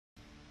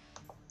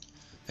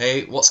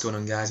Hey, what's going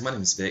on guys? My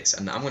name is Vix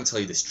and I'm going to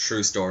tell you this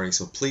true story,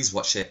 so please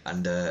watch it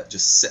and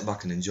just sit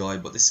back and enjoy,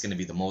 but this is going to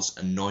be the most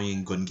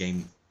annoying gun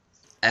game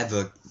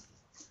ever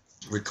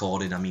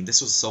recorded. I mean,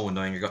 this was so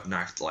annoying. I got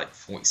knifed like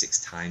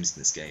 46 times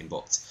in this game,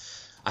 but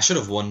I should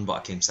have won, but I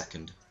came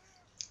second.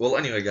 Well,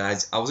 anyway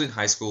guys, I was in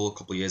high school a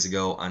couple of years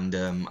ago and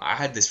I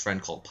had this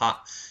friend called Pat.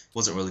 He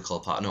wasn't really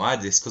called Pat, no, I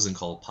had this cousin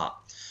called Pat.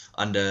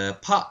 And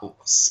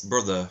Pat's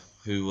brother,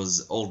 who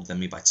was older than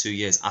me by 2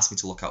 years, asked me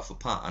to look out for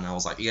Pat, and I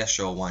was like, yeah,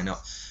 sure, why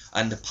not?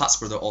 And Pat's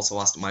brother also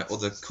asked my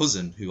other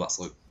cousin, who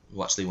actually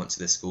went to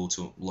this school,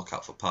 to look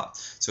out for Pat.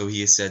 So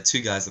he said, two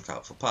guys look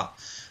out for Pat.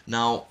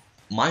 Now,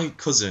 my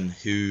cousin,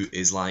 who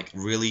is like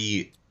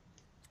really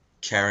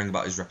caring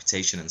about his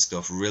reputation and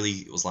stuff,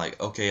 really was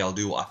like, okay, I'll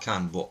do what I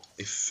can, but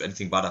if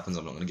anything bad happens,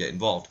 I'm not going to get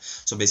involved.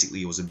 So basically,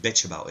 he was a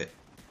bitch about it.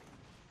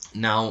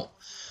 Now,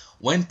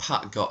 when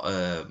Pat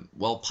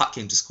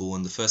came to school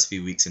in the first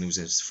few weeks, and it was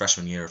his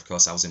freshman year. Of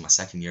course, I was in my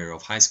second year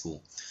of high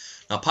school.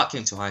 Now, Pat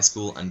came to high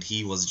school, and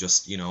he was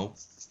just,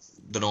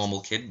 the normal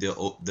kid,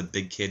 the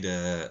big kid,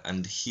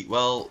 and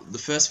the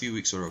first few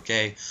weeks were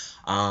okay,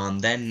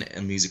 and then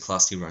in music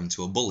class he ran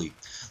into a bully.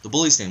 The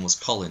bully's name was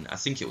Colin. I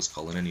think it was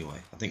Colin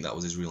anyway. I think that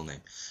was his real name.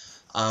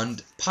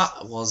 And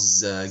Pat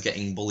was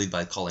getting bullied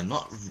by Colin,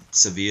 not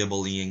severe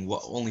bullying.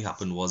 What only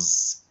happened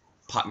was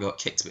Pat got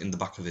kicked in the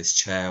back of his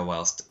chair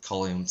whilst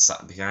Colin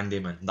sat behind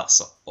him, and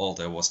that's all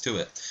there was to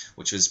it,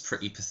 which was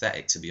pretty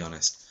pathetic, to be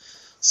honest.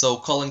 So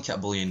Colin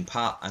kept bullying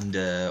Pat, and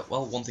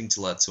one thing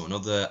led to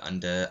another,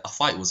 and a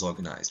fight was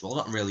organised. Well,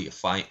 not really a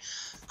fight.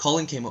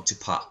 Colin came up to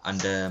Pat,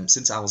 and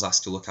since I was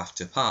asked to look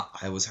after Pat,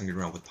 I was hanging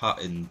around with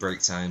Pat in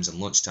break times and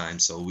lunch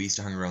times, so we used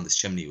to hang around this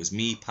chimney. It was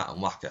me, Pat,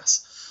 and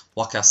Wakas.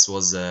 Wakas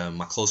was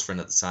my close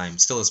friend at the time,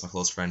 still is my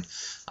close friend,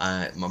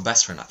 my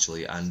best friend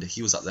actually, and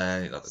he was up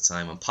there at the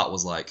time, and Pat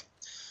was like,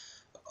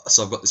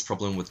 so I've got this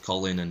problem with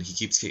Colin, and he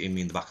keeps kicking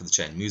me in the back of the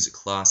chair in music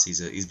class.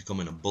 He's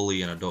becoming a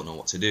bully, and I don't know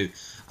what to do.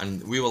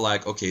 And we were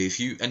like, okay, if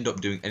you end up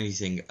doing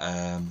anything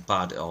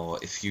bad, or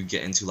if you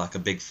get into like a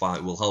big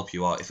fight, we'll help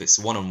you out. If it's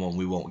one-on-one,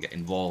 we won't get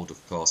involved,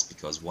 of course,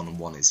 because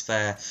one-on-one is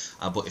fair.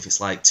 But if it's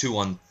like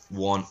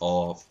 2-on-1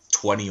 or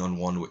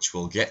 20-on-1, which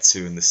we'll get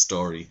to in this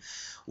story,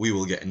 we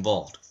will get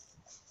involved.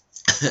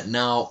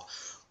 Now,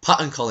 Pat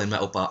and Colin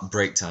met up at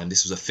break time.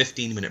 This was a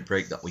 15-minute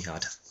break that we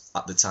had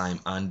at the time,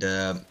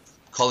 and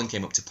Colin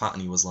came up to Pat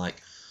and he was like,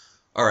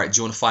 alright, do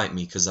you want to fight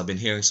me? Because I've been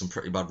hearing some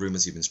pretty bad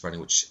rumours you've been spreading,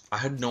 which I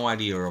had no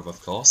idea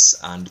of course.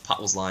 And Pat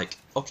was like,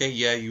 okay,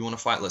 yeah, you want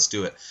to fight, let's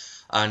do it.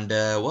 And,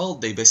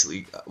 they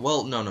basically,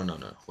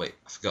 no, wait,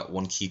 I forgot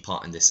one key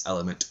part in this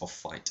element of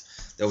fight.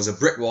 There was a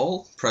brick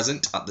wall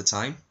present at the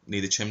time,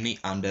 near the chimney,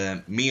 and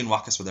me and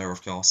Wakas were there,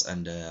 of course,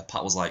 and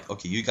Pat was like,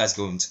 okay, you guys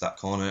go into that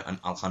corner and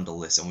I'll handle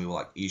this. And we were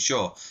like, are you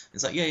sure?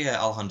 He's like, yeah,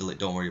 I'll handle it,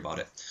 don't worry about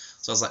it.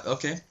 So I was like,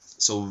 okay.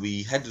 So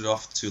we headed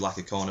off to like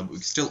a corner, but we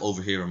could still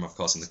overhear him, of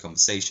course, in the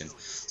conversation.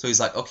 So he's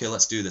like, okay,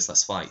 let's do this,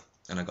 let's fight.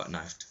 And I got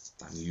knifed.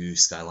 Damn you,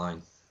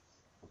 Skyline.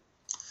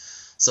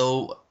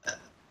 So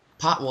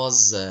Pat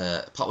was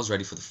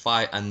ready for the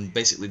fight, and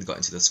basically they got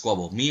into the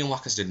squabble. Me and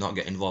Wakas did not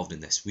get involved in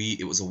this.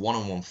 It was a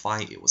one-on-one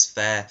fight. It was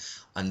fair,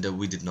 and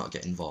we did not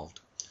get involved.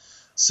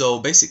 So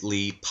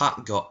basically,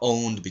 Pat got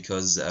owned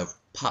because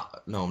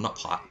Pat won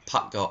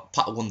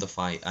the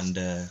fight,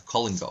 and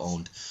Colin got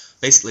owned.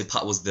 Basically,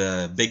 Pat was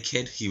the big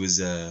kid. He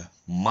was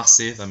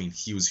massive. I mean,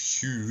 he was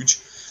huge.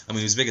 I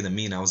mean, he was bigger than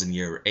me, and I was in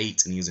year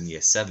 8, and he was in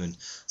year 7.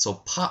 So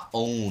Pat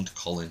owned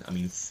Colin. I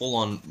mean, full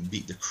on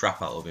beat the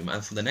crap out of him.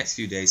 And for the next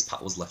few days,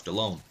 Pat was left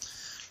alone.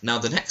 Now,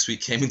 the next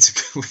week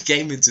we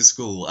came into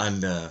school,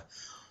 and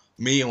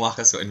me and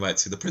Wakas got invited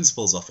to the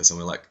principal's office, and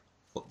we're like,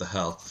 what the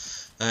hell?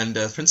 And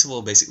the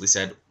principal basically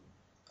said,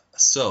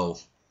 so,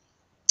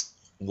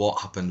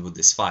 what happened with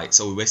this fight?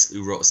 So we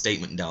basically wrote a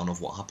statement down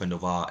of what happened,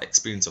 of our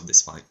experience of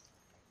this fight.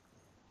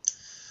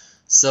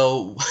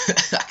 So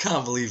I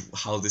can't believe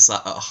what all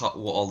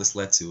this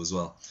led to as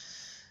well.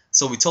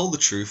 So we told the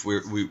truth.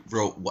 We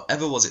wrote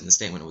whatever was it in the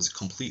statement. It was a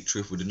complete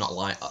truth. We did not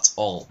lie at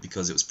all,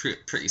 because it was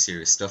pretty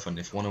serious stuff. And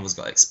if one of us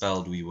got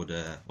expelled, we would,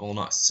 well,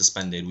 not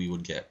suspended, we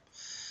would get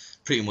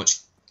pretty much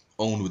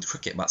owned with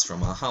cricket bats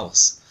from our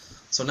house.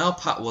 So now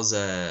Pat was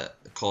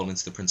called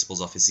into the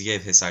principal's office. He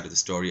gave his side of the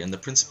story, and the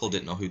principal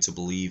didn't know who to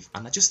believe.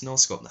 And I just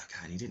no-scoped that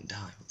guy, and he didn't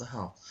die. What the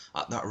hell?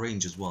 At that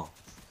range as well.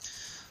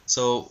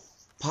 So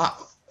Pat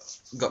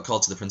got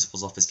called to the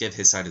principal's office, gave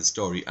his side of the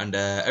story, and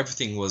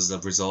everything was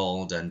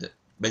resolved, and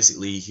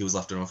basically he was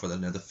left alone for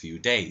another few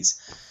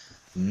days.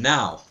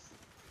 Now,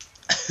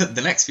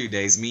 the next few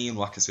days, me and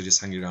Wakas were just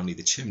hanging around near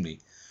the chimney,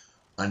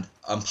 and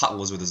Pat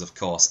was with us, of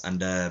course,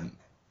 and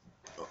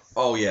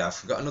oh yeah, I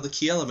forgot another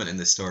key element in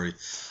this story.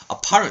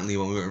 Apparently,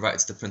 when we were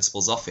invited to the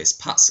principal's office,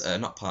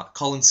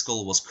 Colin's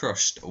skull was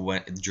crushed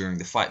during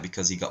the fight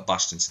because he got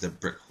bashed into the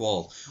brick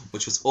wall,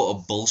 which was utter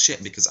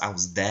bullshit because I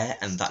was there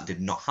and that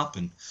did not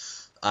happen.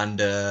 And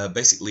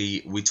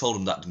basically, we told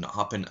him that did not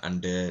happen,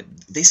 and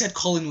they said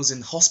Colin was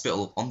in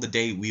hospital on the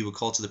day we were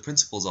called to the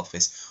principal's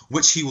office,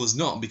 which he was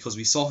not, because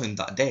we saw him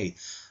that day.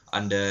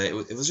 And it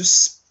was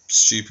just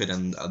stupid,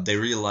 and they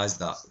realized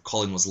that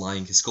Colin was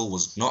lying. His skull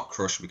was not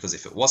crushed, because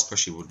if it was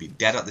crushed, he would be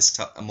dead at this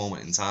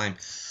moment in time.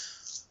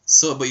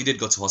 So, but he did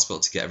go to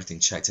hospital to get everything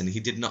checked, and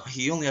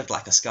he only had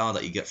like a scar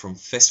that you get from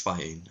fist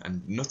fighting,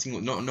 and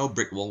no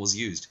brick wall was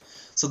used.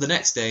 So the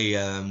next day,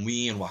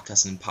 we and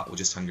Wakas and Pat were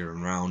just hanging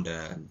around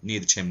near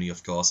the chimney,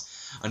 of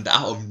course, and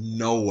out of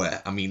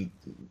nowhere, I mean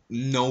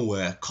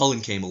nowhere,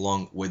 Colin came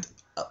along with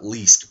at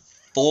least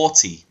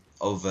 40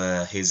 of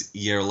his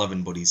year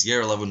 11 buddies.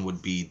 Year 11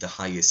 would be the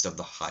highest of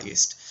the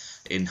highest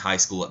in high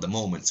school at the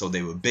moment, so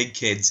they were big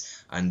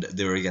kids, and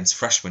they were against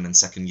freshmen and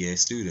second year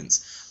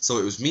students. So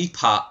it was me,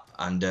 Pat,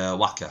 and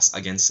Wakas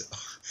against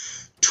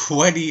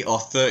 20 or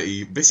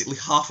 30, basically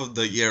half of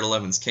the year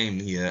 11s came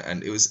here,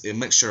 and it was a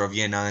mixture of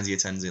year 9s, year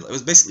 10s, it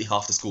was basically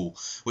half the school,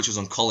 which was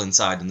on Colin's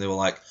side, and they were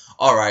like,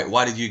 alright,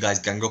 why did you guys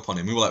gang up on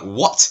him? We were like,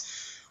 what?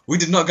 We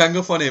did not gang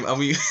up on him, and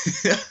we...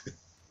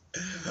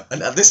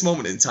 And at this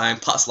moment in time,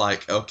 Pat's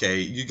like,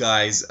 okay, you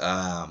guys,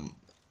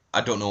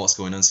 I don't know what's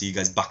going on, so you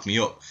guys back me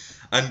up.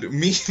 And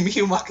me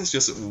and Wakas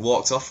just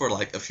walked off for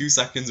like a few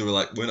seconds, and we're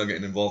like, we're not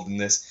getting involved in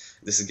this.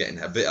 This is getting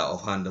a bit out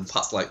of hand. And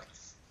Pat's like,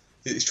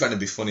 he's trying to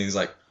be funny. He's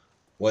like,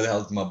 where the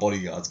hell did my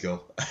bodyguards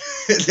go?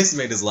 This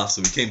made us laugh,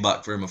 so we came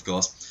back for him, of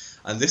course.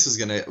 And this was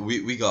gonna,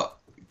 we got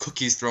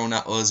cookies thrown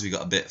at us. We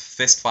got a bit of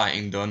fist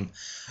fighting done,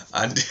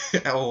 and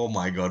oh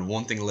my god,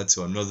 one thing led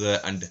to another.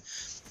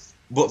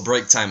 But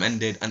break time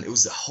ended, and it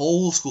was the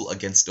whole school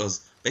against us.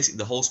 Basically,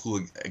 the whole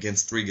school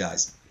against 3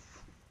 guys.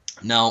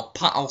 Now,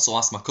 Pat also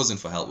asked my cousin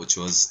for help, which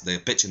was the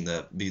pitch in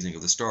the beginning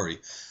of the story.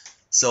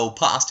 So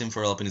Pat asked him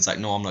for help, and he's like,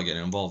 no, I'm not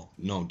getting involved.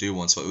 No, do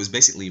one. So it was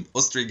basically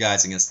us 3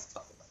 guys against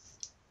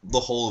the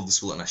whole of the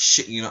school. And I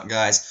shit you not,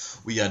 guys,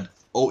 we had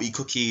OE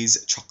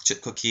cookies, chocolate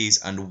chip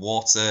cookies, and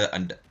water,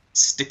 and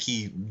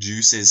sticky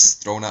juices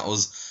thrown at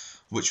us,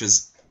 which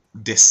was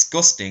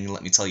disgusting,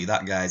 let me tell you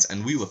that, guys.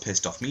 And we were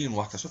pissed off. Me and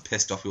Wakas were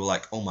pissed off. We were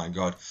like, oh my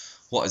god,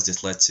 what has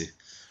this led to?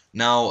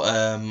 Now,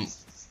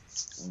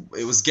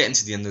 it was getting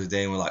to the end of the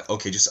day, and we're like,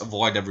 okay, just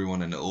avoid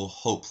everyone and it'll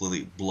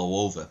hopefully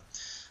blow over.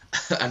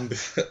 And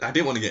I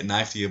didn't want to get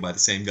knifed here by the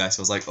same guy, so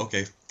I was like,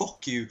 okay,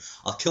 fuck you,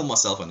 I'll kill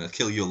myself and I'll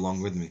kill you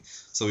along with me.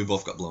 So we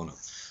both got blown up.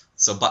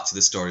 So back to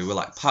the story, we're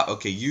like, Pat,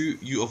 okay,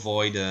 you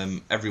avoid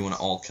everyone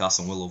at all costs,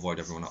 and we'll avoid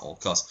everyone at all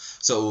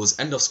costs. So it was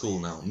end of school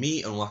now.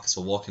 Me and Wakas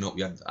were walking up.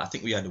 I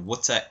think we had a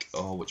wood tech,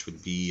 which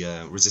would be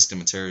resistant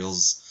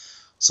materials.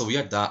 So we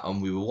had that,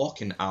 and we were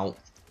walking out,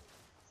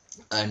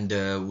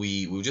 and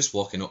we were just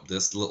walking up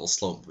this little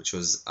slope, which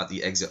was at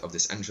the exit of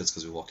this entrance,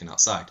 because we were walking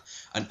outside.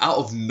 And out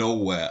of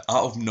nowhere,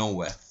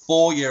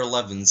 4 year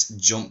 11s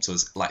jumped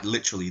us, like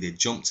literally they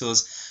jumped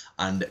us.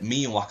 And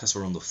me and Wakas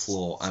were on the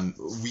floor, and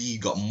we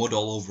got mud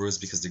all over us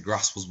because the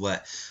grass was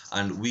wet,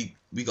 and we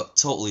got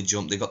totally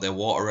jumped. They got their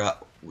water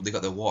out. And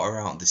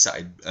they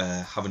started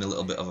having a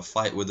little bit of a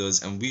fight with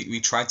us, and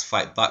we tried to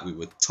fight back. We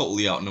were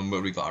totally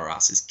outnumbered. We got our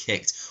asses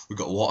kicked. We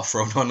got water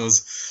thrown on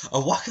us.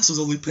 And Wakas was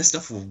only pissed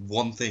off with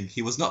one thing.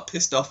 He was not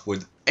pissed off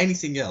with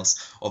anything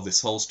else of this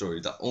whole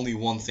story. That only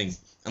one thing,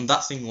 and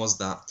that thing was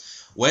that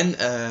when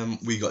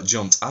we got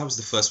jumped, I was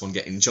the first one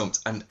getting jumped,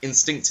 and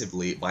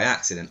instinctively, by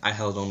accident, I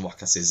held on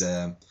Wakas's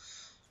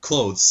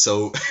clothes,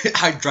 so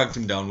I dragged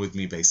him down with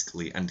me,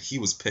 basically, and he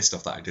was pissed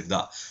off that I did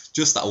that.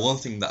 Just that one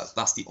thing,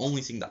 that's the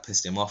only thing that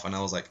pissed him off, and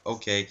I was like,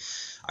 okay,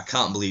 I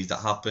can't believe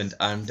that happened.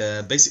 And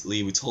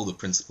basically, we told the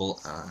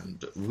principal,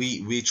 and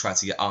we tried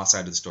to get our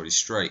side of the story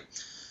straight.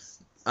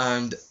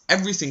 And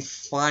everything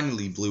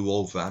finally blew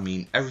over. I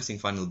mean, everything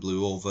finally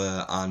blew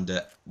over,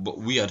 and but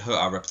we had hurt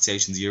our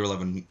reputations. Year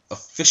 11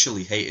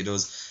 officially hated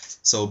us.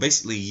 So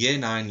basically, year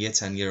 9, year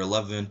 10, year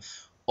 11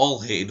 all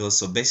hated us.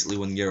 So basically,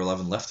 when year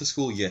 11 left the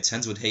school, year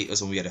 10s would hate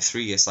us, and we had a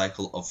 3-year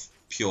cycle of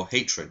pure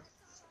hatred.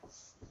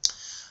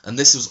 And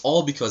this was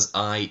all because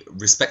I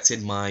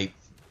respected my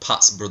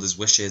Pat's brother's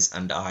wishes,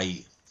 and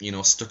I,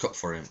 stuck up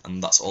for him,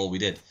 and that's all we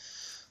did.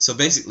 So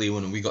basically,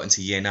 when we got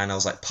into year 9, I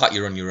was like, Pat,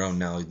 you're on your own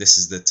now. This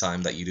is the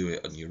time that you do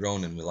it on your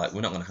own. And we're like,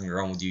 we're not going to hang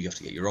around with you. You have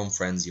to get your own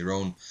friends, your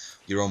own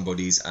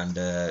buddies, and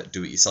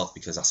do it yourself,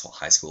 because that's what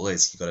high school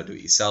is. You got to do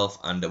it yourself.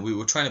 And we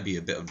were trying to be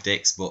a bit of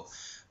dicks, but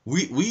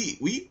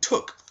we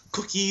took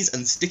cookies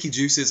and sticky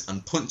juices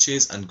and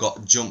punches and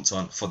got jumped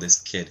on for this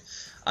kid.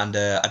 And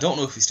I don't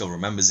know if he still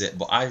remembers it,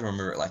 but I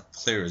remember it like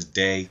clear as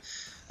day.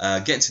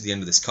 Getting to the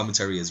end of this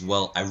commentary as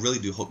well, I really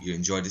do hope you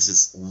enjoyed. This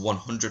is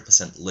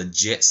 100%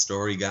 legit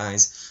story,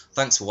 guys.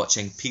 Thanks for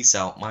watching. Peace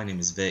out. My name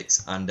is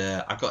Vix, and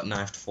I got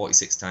knifed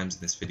 46 times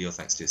in this video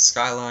thanks to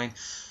Skyline.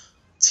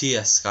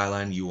 TS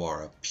Skyline, you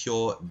are a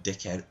pure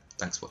dickhead.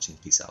 Thanks for watching.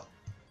 Peace out.